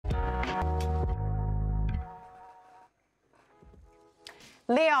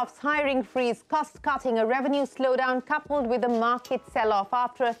Layoffs, hiring freeze, cost-cutting, a revenue slowdown coupled with a market sell-off.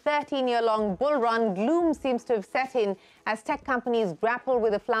 After a 13-year-long bull run, gloom seems to have set in as tech companies grapple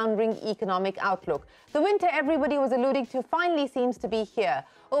with a floundering economic outlook. The winter everybody was alluding to finally seems to be here.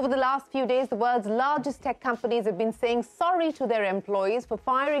 Over the last few days, the world's largest tech companies have been saying sorry to their employees for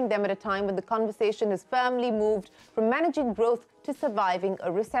firing them at a time when the conversation has firmly moved from managing growth to surviving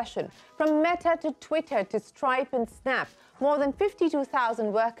a recession. From Meta to Twitter to Stripe and Snap, more than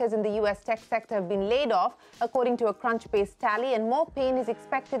 52,000 workers in the US tech sector have been laid off, according to a Crunchbase tally, and more pain is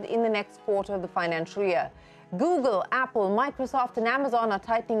expected in the next quarter of the financial year. Google, Apple, Microsoft and Amazon are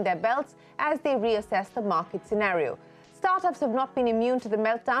tightening their belts as they reassess the market scenario. Startups have not been immune to the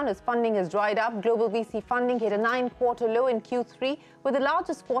meltdown as funding has dried up. Global VC funding hit a 9-quarter low in Q3 with the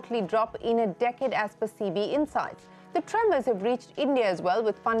largest quarterly drop in a decade as per CB Insights. The tremors have reached India as well,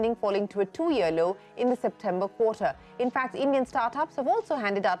 with funding falling to a 2-year low in the September quarter. In fact, Indian startups have also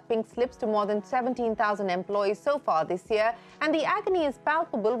handed out pink slips to more than 17,000 employees so far this year. And the agony is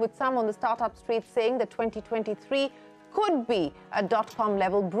palpable, with some on the startup street saying that 2023 could be a dot-com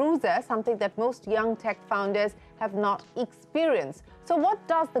level bruiser, something that most young tech founders have not experienced. So what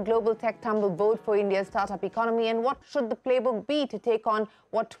does the global tech tumble bode for India's startup economy, and what should the playbook be to take on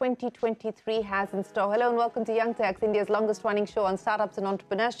what 2023 has in store? Hello and welcome to Young Turks, India's longest running show on startups and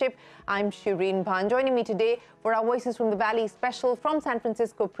entrepreneurship. I'm Shireen Bhan. Joining me today for our Voices from the Valley special from San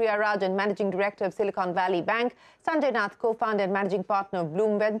Francisco, Priya Rajan, Managing Director of Silicon Valley Bank, Sanjay Nath, co-founder and Managing Partner of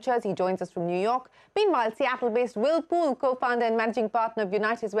Blume Ventures. He joins us from New York. Meanwhile, Seattle-based Poole, co-founder and Managing Partner of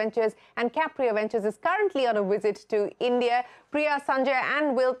Unitus Ventures and Capria Ventures, is currently on a visit to India. Priya, Sanjay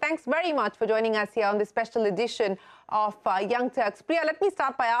and Will, thanks very much for joining us here on this special edition of Young Turks. Priya, let me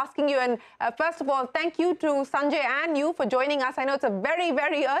start by asking you, and first of all, thank you to Sanjay and you for joining us. I know it's a very,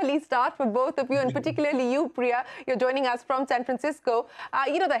 very early start for both of you, and particularly you, Priya. You're joining us from San Francisco.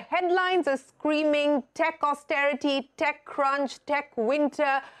 The headlines are screaming tech austerity, tech crunch, tech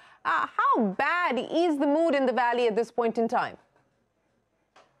winter. How bad is the mood in the Valley at this point in time?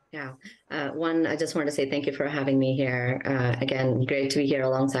 Yeah. I just wanted to say thank you for having me here. Again, great to be here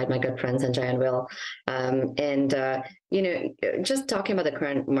alongside my good friends Sanjay and Will. Just talking about the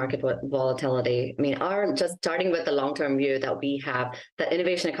current market volatility, I mean, just starting with the long-term view that we have, the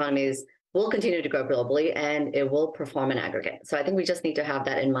innovation economies will continue to grow globally and it will perform in aggregate. So I think we just need to have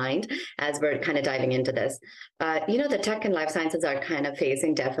that in mind as we're kind of diving into this. The tech and life sciences are kind of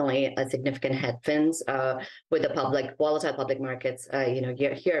facing definitely a significant headwinds with the volatile public markets.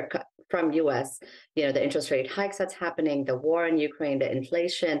 Here from US, the interest rate hikes that's happening, the war in Ukraine, the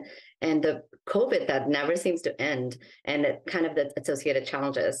inflation, and the COVID that never seems to end, and kind of the associated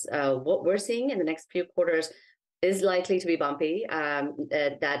challenges. What we're seeing in the next few quarters is likely to be bumpy,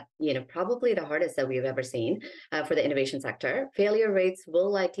 probably the hardest that we've ever seen for the innovation sector. Failure rates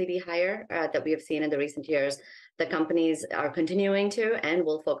will likely be higher that we have seen in the recent years. The companies are continuing to and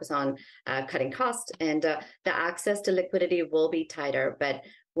will focus on cutting costs, and the access to liquidity will be tighter. But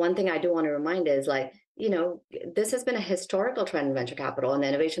one thing I do want to remind is this has been a historical trend in venture capital and the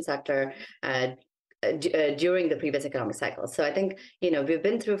innovation sector during the previous economic cycle. So I think, we've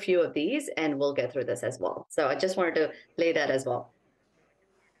been through a few of these and we'll get through this as well. So I just wanted to lay that as well.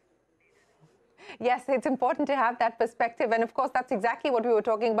 Yes, it's important to have that perspective. And of course, that's exactly what we were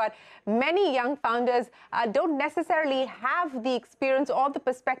talking about. Many young founders don't necessarily have the experience or the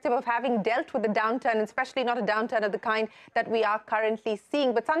perspective of having dealt with a downturn, especially not a downturn of the kind that we are currently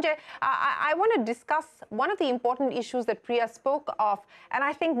seeing. But Sanjay, I want to discuss one of the important issues that Priya spoke of. And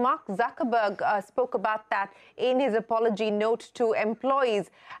I think Mark Zuckerberg spoke about that in his apology note to employees.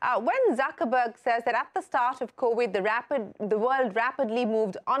 When Zuckerberg says that at the start of COVID, the world rapidly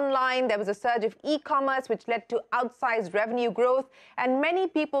moved online, there was a surge of e-commerce, which led to outsized revenue growth. And many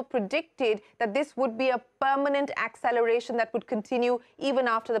people predicted that this would be a permanent acceleration that would continue even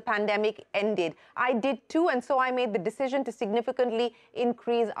after the pandemic ended. I did too, and so I made the decision to significantly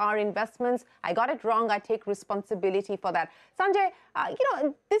increase our investments. I got it wrong. I take responsibility for that. Sanjay,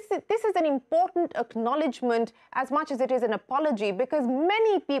 this is an important acknowledgement as much as it is an apology, because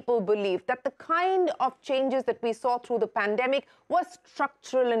many people believe that the kind of changes that we saw through the pandemic was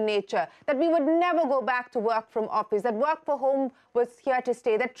structural in nature, that we would never go back to work from office, that work from home was here to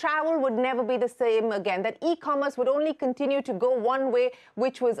stay, that travel would never be the same again, that e-commerce would only continue to go one way,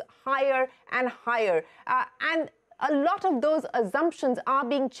 which was higher and higher. And a lot of those assumptions are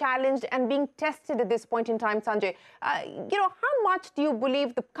being challenged and being tested at this point in time, Sanjay. How much do you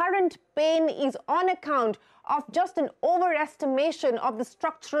believe the current pain is on account of just an overestimation of the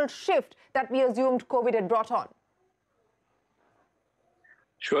structural shift that we assumed COVID had brought on?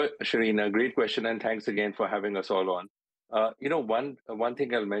 Sure, Shireen, a great question, and thanks again for having us all on. One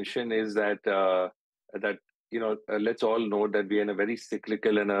thing I'll mention is that let's all know that we're in a very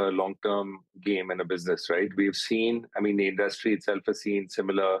cyclical and a long-term game in a business, right? We've seen, I mean, the industry itself has seen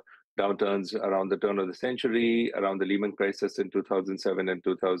similar downturns around the turn of the century, around the Lehman crisis in 2007 and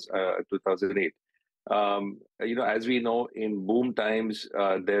 2008. As we know, in boom times,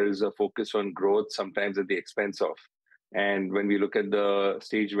 there is a focus on growth, sometimes at the expense of. And when we look at the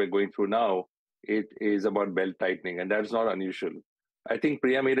stage we're going through now, it is about belt tightening, and that's not unusual. I think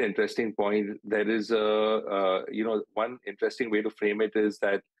Priya made an interesting point. There is one interesting way to frame it is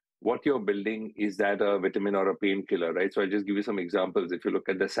that what you're building, is that a vitamin or a painkiller, right? So I'll just give you some examples. If you look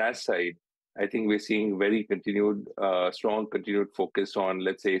at the SaaS side, I think we're seeing very strong continued focus on,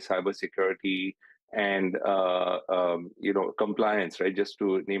 let's say, cybersecurity and compliance, right? Just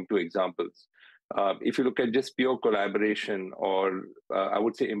to name two examples. If you look at just pure collaboration, or I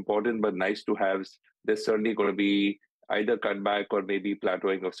would say important but nice to have, there's certainly going to be either cutback or maybe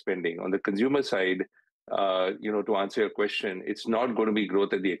plateauing of spending. On the consumer side, to answer your question, it's not going to be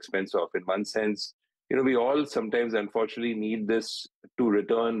growth at the expense of. In one sense, we all sometimes, unfortunately, need this to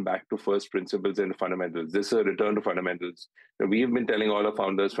return back to first principles and fundamentals. This is a return to fundamentals. We've been telling all our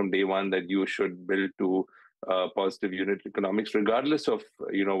founders from day one that you should build to positive unit economics, regardless of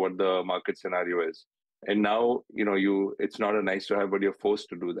what the market scenario is. And now it's not a nice to have, but you're forced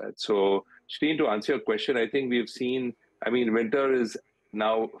to do that. So, Shteen, to answer your question, I think we've seen. I mean, winter is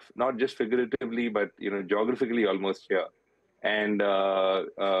now not just figuratively, but geographically almost here. And I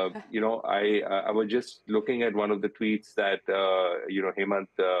was just looking at one of the tweets that Hemant,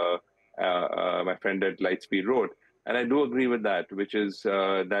 my friend at Lightspeed, wrote, and I do agree with that, which is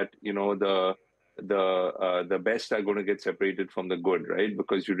that the best are going to get separated from the good, right?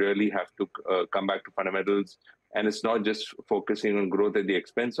 Because you really have to come back to fundamentals, and it's not just focusing on growth at the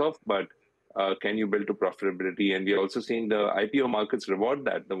expense of, but can you build to profitability? And we're also seeing the IPO markets reward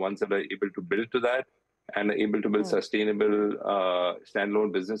that. The ones that are able to build to that and are able to build sustainable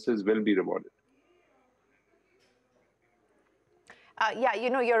standalone businesses will be rewarded. Yeah,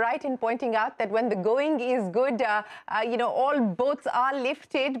 you're right in pointing out that when the going is good, all boats are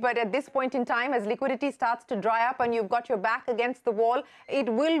lifted. But at this point in time, as liquidity starts to dry up and you've got your back against the wall,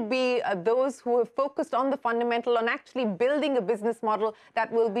 it will be those who have focused on the fundamental, on actually building a business model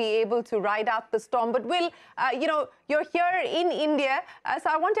that will be able to ride out the storm. But Will, you're here in India, so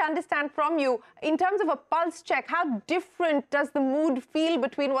I want to understand from you, in terms of a pulse check, how different does the mood feel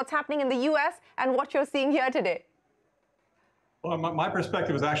between what's happening in the US and what you're seeing here today? Well, my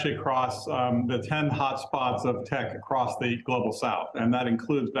perspective is actually across the 10 hotspots of tech across the global south, and that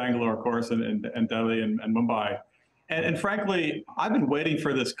includes Bangalore, of course, and Delhi and Mumbai. And frankly, I've been waiting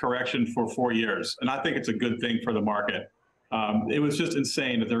for this correction for 4 years, and I think it's a good thing for the market. It was just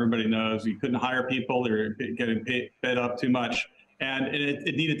insane, as everybody knows. You couldn't hire people; they were getting paid up too much, and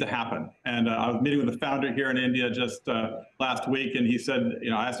it needed to happen. And I was meeting with a founder here in India just last week, and he said,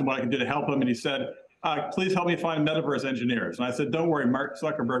 I asked him what I could do to help him, and he said, please help me find metaverse engineers. And I said, don't worry, Mark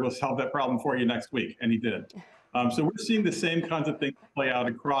Zuckerberg will solve that problem for you next week. And he did. So we're seeing the same kinds of things play out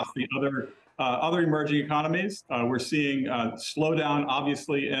across the other emerging economies. We're seeing slowdown,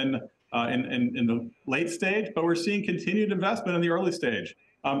 obviously, in the late stage, but we're seeing continued investment in the early stage.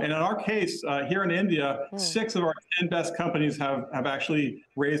 And in our case, here in India, 6 of our 10 best companies have actually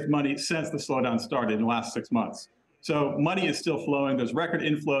raised money since the slowdown started in the last 6 months. So money is still flowing. There's record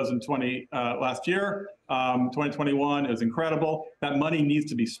inflows in last year. 2021 is incredible. That money needs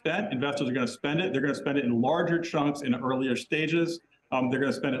to be spent. Investors are going to spend it. They're going to spend it in larger chunks in earlier stages. They're going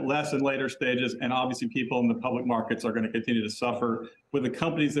to spend it less in later stages. And obviously, people in the public markets are going to continue to suffer with the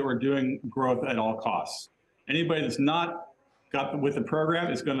companies that were doing growth at all costs. Anybody that's not got with the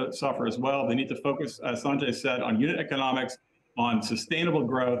program is going to suffer as well. They need to focus, as Sanjay said, on unit economics, on sustainable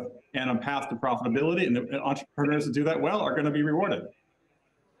growth, and on path to profitability. And the entrepreneurs that do that well are going to be rewarded.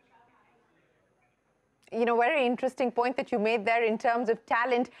 Very interesting point that you made there in terms of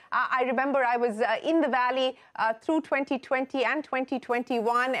talent. I remember I was in the Valley through 2020 and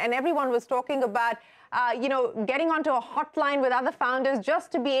 2021, and everyone was talking about getting onto a hotline with other founders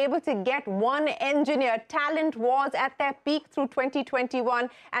just to be able to get one engineer. Talent was at their peak through 2021.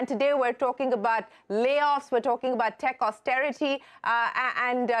 And today we're talking about layoffs. We're talking about tech austerity.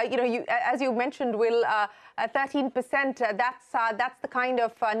 As you mentioned, Will, 13%, that's the kind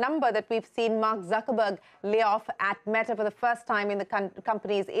of number that we've seen Mark Zuckerberg lay off at Meta for the first time in the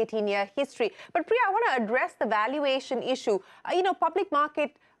company's 18-year history. But Priya, I want to address the valuation issue. Public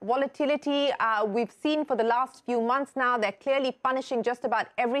market volatility we've seen for the last few months now. They're clearly punishing just about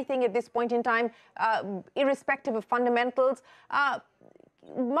everything at this point in time, irrespective of fundamentals.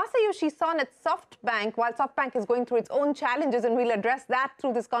 Masayoshi Son at SoftBank, while SoftBank is going through its own challenges, and we'll address that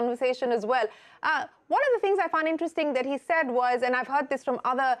through this conversation as well. One of the things I found interesting that he said was, and I've heard this from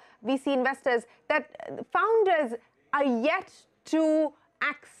other VC investors, that founders are yet to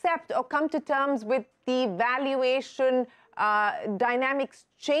accept or come to terms with the valuation dynamics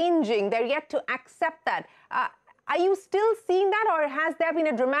changing. They're yet to accept that. Are you still seeing that, or has there been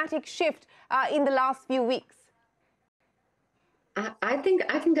a dramatic shift in the last few weeks? I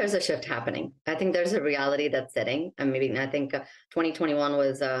think there's a shift happening. I think there's a reality that's setting. I mean, I think 2021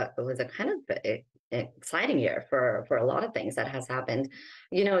 was a kind of exciting year for a lot of things that has happened.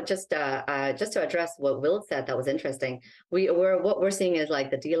 You know, just to address what Will said, that was interesting. What we're seeing is like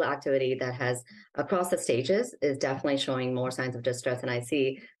the deal activity that has across the stages is definitely showing more signs of distress. And I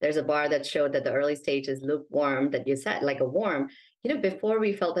see there's a bar that showed that the early stage is lukewarm, that you said like a warm. You know, before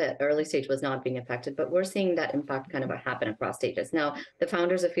we felt that early stage was not being affected, but we're seeing that impact kind of happen across stages. Now, the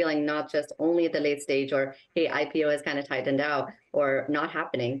founders are feeling not just only at the late stage or, hey, IPO has kind of tightened out or not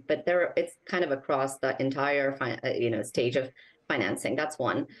happening, but it's kind of across the entire, stage of financing. That's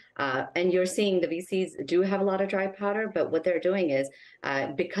one. And you're seeing the VCs do have a lot of dry powder, but what they're doing is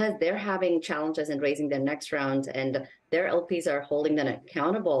because they're having challenges in raising their next round and their LPs are holding them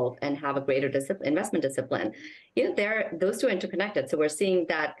accountable and have a greater investment discipline. You know, those two are interconnected. So we're seeing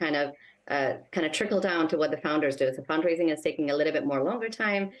that kind of trickle down to what the founders do. So fundraising is taking a little bit more longer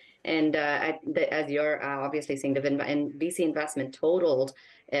time. And as you're obviously seeing, the VC investment totaled,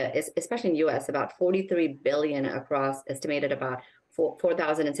 especially in US, about 43 billion across, estimated about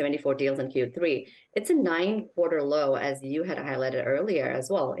 4,074 deals in Q3. It's a 9-quarter low, as you had highlighted earlier as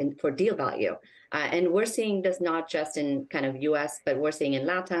well, for deal value. And we're seeing this not just in kind of US, but we're seeing in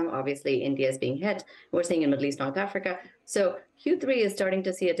LATAM, obviously India is being hit. We're seeing in Middle East, North Africa. So Q3 is starting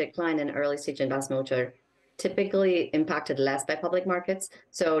to see a decline in early stage investment, which are typically impacted less by public markets.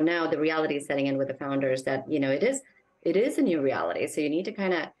 So now the reality is setting in with the founders that, you know, it is a new reality. So you need to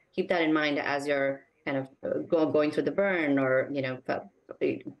kind of keep that in mind as you're kind of going through the burn or, you know,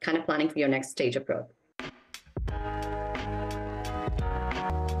 kind of planning for your next stage of growth.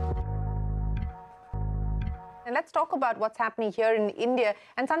 And let's talk about what's happening here in India.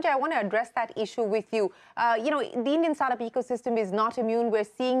 And Sanjay, I want to address that issue with you. The Indian startup ecosystem is not immune. We're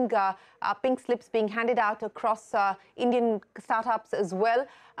seeing pink slips being handed out across Indian startups as well.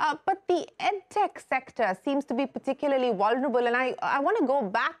 But the edtech sector seems to be particularly vulnerable. And I want to go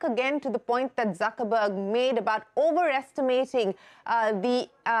back again to the point that Zuckerberg made about overestimating the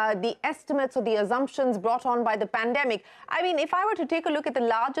estimates or the assumptions brought on by the pandemic. I mean, if I were to take a look at the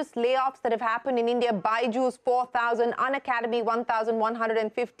largest layoffs that have happened in India, Byju's 4,000, Unacademy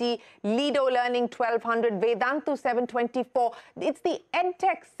 1,150, Lido Learning 1,200, Vedantu 724. It's the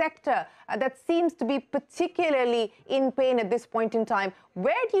edtech sector that seems to be particularly in pain at this point in time.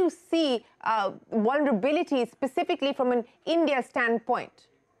 Where do you see vulnerabilities specifically from an India standpoint?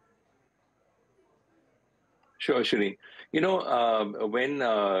 Sure, Shri. You know, when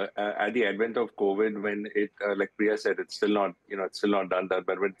at the advent of COVID, when it, like Priya said, it's still not done that,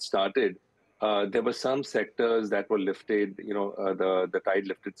 but when it started, there were some sectors that were lifted. You know, the tide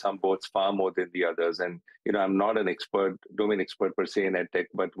lifted some boats far more than the others. And you know, I'm not an domain expert per se in edtech,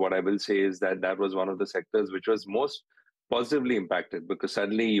 but what I will say is that that was one of the sectors which was most positively impacted, because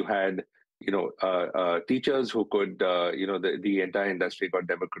suddenly you had, teachers who could, the entire industry got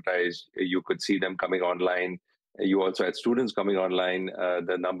democratized. You could see them coming online. You also had students coming online.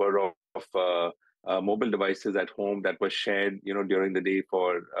 The number of mobile devices at home that were shared, during the day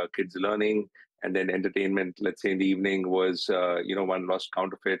for kids learning, and then entertainment, let's say in the evening, was, one lost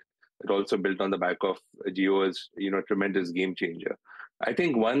count of it. It also built on the back of Jio's, tremendous game changer. I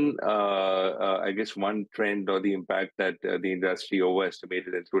think one trend or the impact that the industry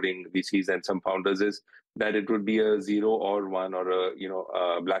overestimated, including VCs and some founders, is that it would be a 0 or 1 or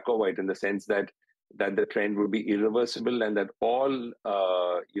a black or white, in the sense that the trend would be irreversible and that all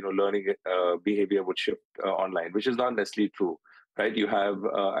learning behavior would shift online, which is not necessarily true, right? You have,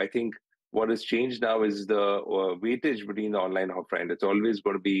 I think, what has changed now is the weightage between the online and offline. It's always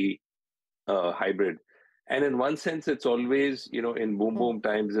going to be hybrid. And in one sense, it's always, in boom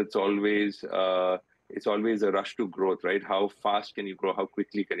times, it's always a rush to growth, right? How fast can you grow? How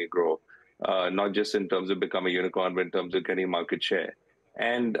quickly can you grow? Not just in terms of becoming a unicorn, but in terms of getting market share.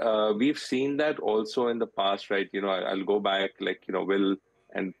 And we've seen that also in the past, right? I'll go back, Will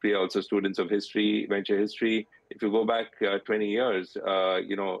and Priya, also students of history, venture history. If you go back 20 years,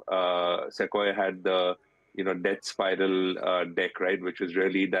 Sequoia had the, debt spiral deck, right? Which was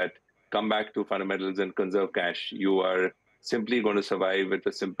really that come back to fundamentals and conserve cash. You are simply going to survive with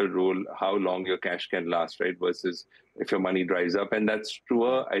a simple rule, how long your cash can last, right? Versus if your money dries up. And that's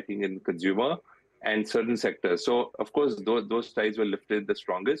truer, I think, in consumer and certain sectors. So, of course, those ties were lifted the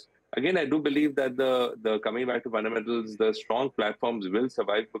strongest. Again, I do believe that the coming back to fundamentals, the strong platforms will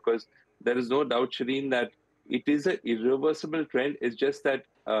survive, because there is no doubt, Shireen, that it is an irreversible trend. It's just that,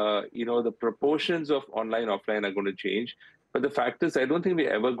 the proportions of online, offline are going to change. But the fact is, I don't think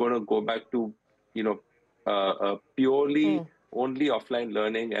we're ever going to go back to, purely only offline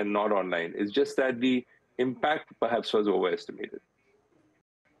learning and not online. It's just that the impact perhaps was overestimated.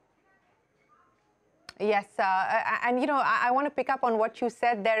 Yes, and I want to pick up on what you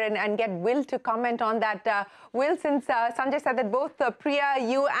said there and get Will to comment on that. Will, since Sanjay said that both Priya,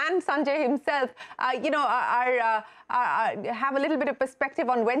 you and Sanjay himself, have a little bit of perspective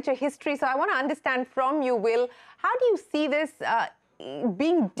on venture history. So I want to understand from you, Will, how do you see this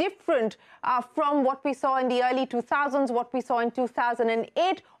being different from what we saw in the early 2000s, what we saw in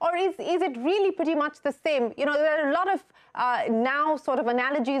 2008, or is it really pretty much the same? There are a lot of now sort of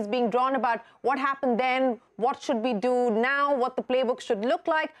analogies being drawn about what happened then, what should we do now, what the playbook should look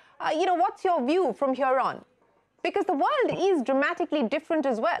like. What's your view from here on? Because the world is dramatically different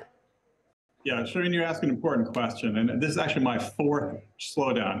as well. Yeah, Shireen, you ask an important question, and this is actually my fourth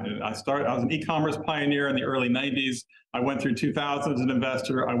slowdown. I was an e-commerce pioneer in the early 90s. I went through 2000 as an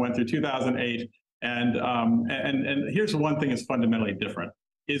investor. I went through 2008, and here's one thing that's fundamentally different,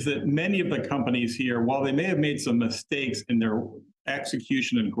 is that many of the companies here, while they may have made some mistakes in their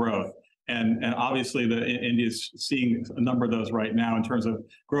execution and growth, and obviously India's seeing a number of those right now in terms of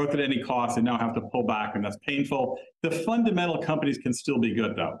growth at any cost, they now have to pull back, and that's painful. The fundamental companies can still be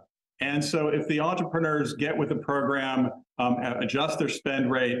good, though. And so if the entrepreneurs get with the program, adjust their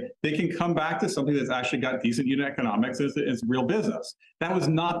spend rate, they can come back to something that's actually got decent unit economics as real business. That was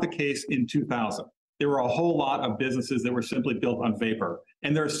not the case in 2000. There were a whole lot of businesses that were simply built on vapor,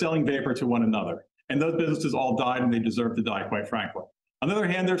 and they're selling vapor to one another. And those businesses all died, and they deserve to die, quite frankly. On the other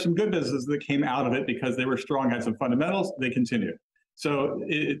hand, there's some good businesses that came out of it because they were strong, had some fundamentals, they continued. So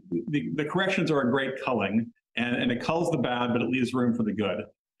the corrections are a great culling, and it culls the bad, but it leaves room for the good.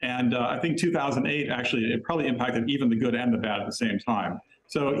 And I think 2008, actually, it probably impacted even the good and the bad at the same time.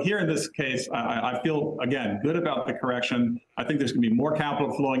 So here in this case, I feel, again, good about the correction. I think there's going to be more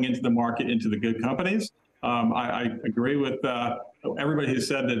capital flowing into the market, into the good companies. I agree with everybody who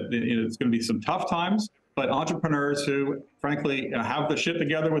said that it's going to be some tough times, but entrepreneurs who, frankly, have the shit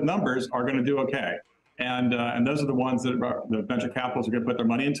together with numbers are going to do okay. And those are the ones that the venture capitalists are going to put their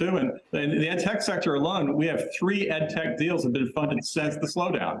money into. And in the ed tech sector alone, we have 3 ed tech deals that have been funded since the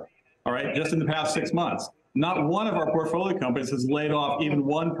slowdown, all right, just in the past 6 months. Not one of our portfolio companies has laid off even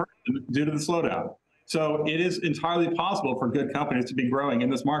one person due to the slowdown. So it is entirely possible for good companies to be growing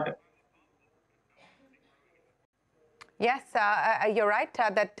in this market. Yes, you're right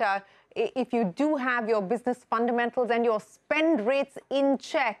that if you do have your business fundamentals and your spend rates in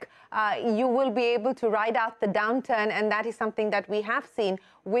check, you will be able to ride out the downturn. And that is something that we have seen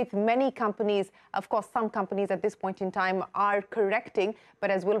with many companies. Of course, some companies at this point in time are correcting.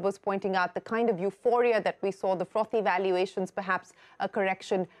 But as Will was pointing out, the kind of euphoria that we saw, the frothy valuations, perhaps a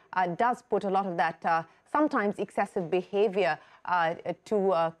correction does put a lot of that sometimes excessive behavior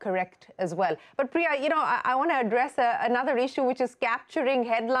to correct as well. But Priya, I want to address another issue, which is capturing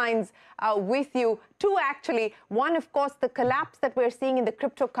headlines with you. 2, actually. One, of course, the collapse that we're seeing in the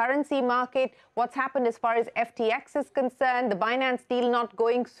cryptocurrency market, what's happened as far as FTX is concerned, the Binance deal not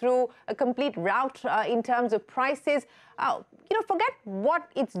going through, a complete rout in terms of prices. Forget what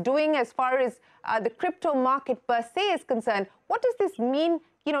it's doing as far as the crypto market per se is concerned. What does this mean,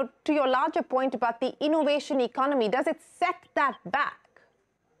 to your larger point about the innovation economy? Does it set that back?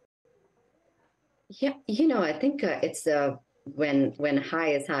 Yeah, I think it's when high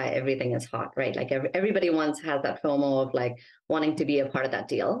is high, everything is hot, right? Like everybody has that FOMO of like wanting to be a part of that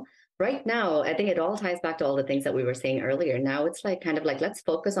deal. Right now, I think it all ties back to all the things that we were saying earlier. Now it's like kind of like, let's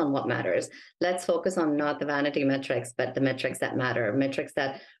focus on what matters. Let's focus on not the vanity metrics, but the metrics that matter, metrics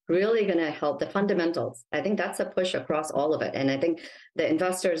that really going to help the fundamentals. I think that's a push across all of it. And I think the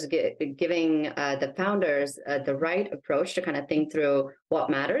investors giving the founders the right approach to kind of think through what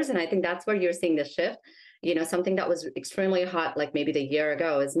matters. And I think that's where you're seeing the shift. Something that was extremely hot, like maybe the year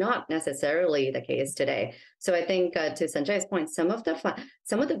ago, is not necessarily the case today. So I think to Sanjay's point, some of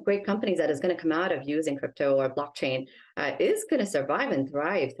the great companies that is going to come out of using crypto or blockchain is going to survive and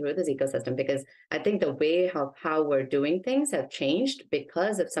thrive through this ecosystem, because I think the way how we're doing things have changed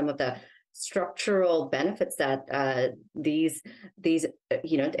because of some of the structural benefits that these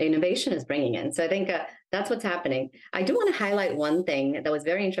innovation is bringing in. So I think that's what's happening. I do want to highlight one thing that was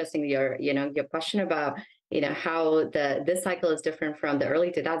very interesting. Your question about how this cycle is different from the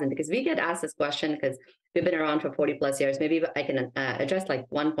early 2000s, because we get asked this question because we've been around for 40 plus years. Maybe I can address like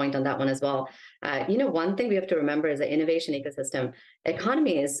one point on that one as well. One thing we have to remember is the innovation ecosystem.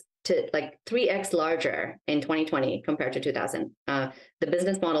 Economy is to like 3x larger in 2020 compared to 2000. The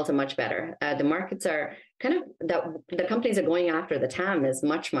business models are much better. The markets are kind of, the companies are going after, the TAM is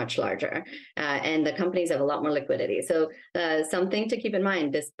much, much larger. And the companies have a lot more liquidity. So something to keep in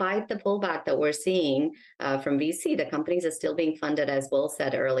mind, despite the pullback that we're seeing from VC, the companies are still being funded, as Will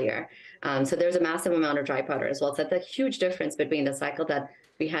said earlier. So there's a massive amount of dry powder as well. So that's a huge difference between the cycle that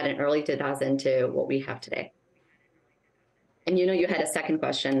we had in early 2000 to what we have today. And you had a second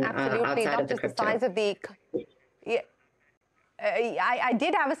question outside of the crypto. The size of the, yeah. I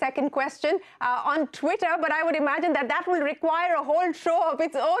did have a second question on Twitter, but I would imagine that will require a whole show of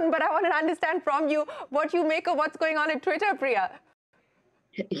its own. But I wanted to understand from you what you make of what's going on at Twitter, Priya.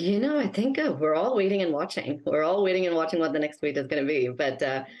 I think we're all waiting and watching. We're all waiting and watching what the next tweet is going to be. But,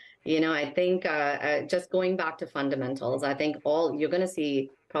 I think just going back to fundamentals, I think you're going to see,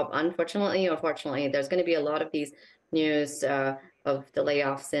 unfortunately or fortunately, there's going to be a lot of these news of the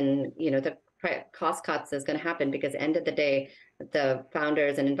layoffs and, the cost cuts is going to happen because end of the day, the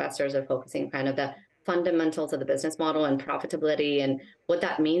founders and investors are focusing kind of the fundamentals of the business model and profitability and what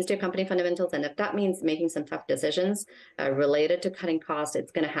that means to your company fundamentals. And if that means making some tough decisions related to cutting costs,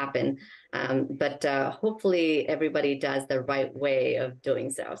 it's going to happen. But hopefully everybody does the right way of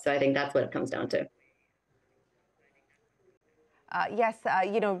doing so. So I think that's what it comes down to. Yes,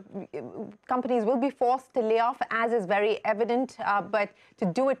 companies will be forced to lay off, as is very evident, but to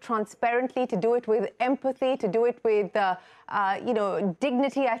do it transparently, to do it with empathy, to do it with,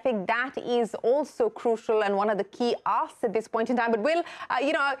 dignity, I think that is also crucial and one of the key asks at this point in time. But Will,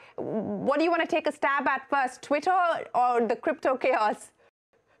 what do you want to take a stab at first, Twitter or the crypto chaos?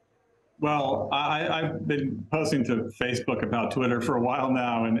 Well, I've been posting to Facebook about Twitter for a while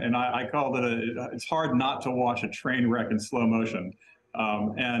now, and I call it it's hard not to watch a train wreck in slow motion.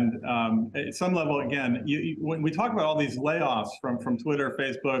 At some level, again, when we talk about all these layoffs from Twitter,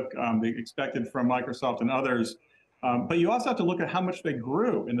 Facebook, the expected from Microsoft and others, but you also have to look at how much they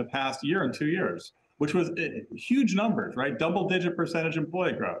grew in the past year and 2 years, which was huge numbers, right? Double-digit percentage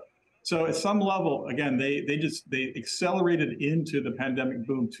employee growth. So at some level, again, they accelerated into the pandemic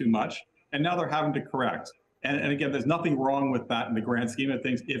boom too much. And now they're having to correct. And again, there's nothing wrong with that in the grand scheme of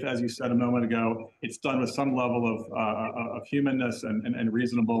things, if, as you said a moment ago, it's done with some level of humanness and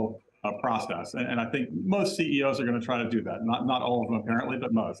reasonable process. And I think most CEOs are going to try to do that. Not all of them, apparently,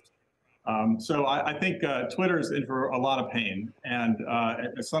 but most. So I think Twitter's in for a lot of pain. And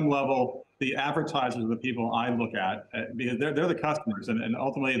at some level, the advertisers are the people I look at, because they're the customers. And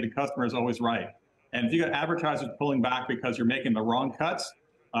ultimately, the customer is always right. And if you got advertisers pulling back because you're making the wrong cuts,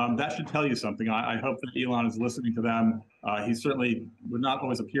 that should tell you something. I hope that Elon is listening to them. He certainly would not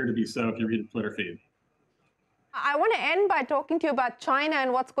always appear to be so if you read the Twitter feed. I want to end by talking to you about China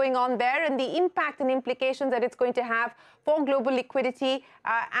and what's going on there and the impact and implications that it's going to have for global liquidity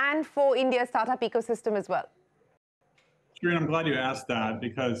and for India's startup ecosystem as well. Shireen, I'm glad you asked that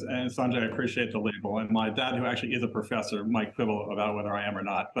because, and Sanjay, I appreciate the label. And my dad, who actually is a professor, might quibble about whether I am or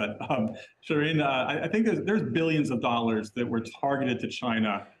not. But Shireen, I think there's billions of dollars that were targeted to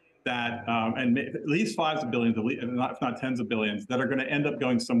China that, and at least fives of billions, if not tens of billions, that are going to end up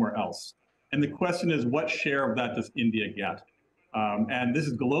going somewhere else. And the question is, what share of that does India get? And this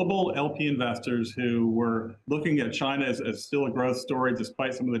is global LP investors who were looking at China as still a growth story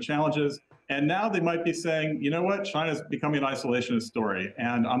despite some of the challenges. And now they might be saying, you know what, China's becoming an isolationist story,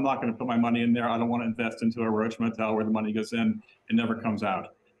 and I'm not going to put my money in there. I don't want to invest into a roach motel where the money goes in and never comes out.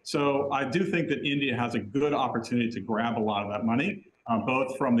 So I do think that India has a good opportunity to grab a lot of that money,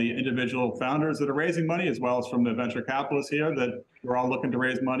 both from the individual founders that are raising money, as well as from the venture capitalists here that we're all looking to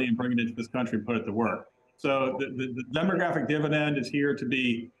raise money and bring it into this country and put it to work. So the demographic dividend is here to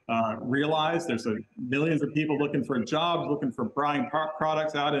be realized. There's millions of people looking for jobs, looking for buying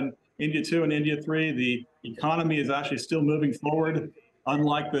products out in India 2 and India 3. The economy is actually still moving forward,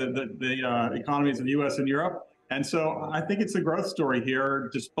 unlike the economies of the US and Europe. And so I think it's a growth story here,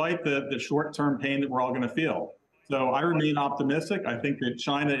 despite the short-term pain that we're all going to feel. So I remain optimistic. I think that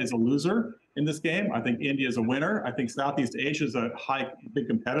China is a loser in this game. I think India is a winner. I think Southeast Asia is a big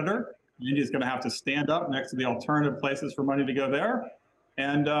competitor. India is going to have to stand up next to the alternative places for money to go there.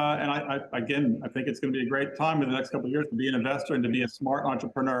 And I think it's going to be a great time in the next couple of years to be an investor and to be a smart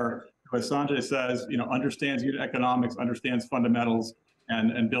entrepreneur who, as Sanjay says, understands unit economics, understands fundamentals,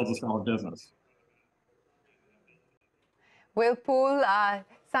 and builds a solid business. Will Poole,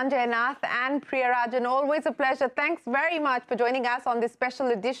 Sanjay Nath and Priya Rajan, always a pleasure. Thanks very much for joining us on this special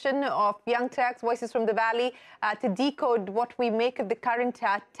edition of Young Turks, Voices from the Valley, to decode what we make of the current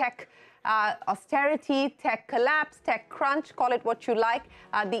tech austerity, tech collapse, tech crunch, call it what you like,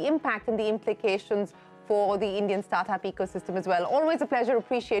 the impact and the implications for the Indian startup ecosystem as well. Always a pleasure.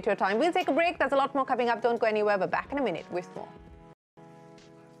 Appreciate your time. We'll take a break. There's a lot more coming up. Don't go anywhere. We're back in a minute with more.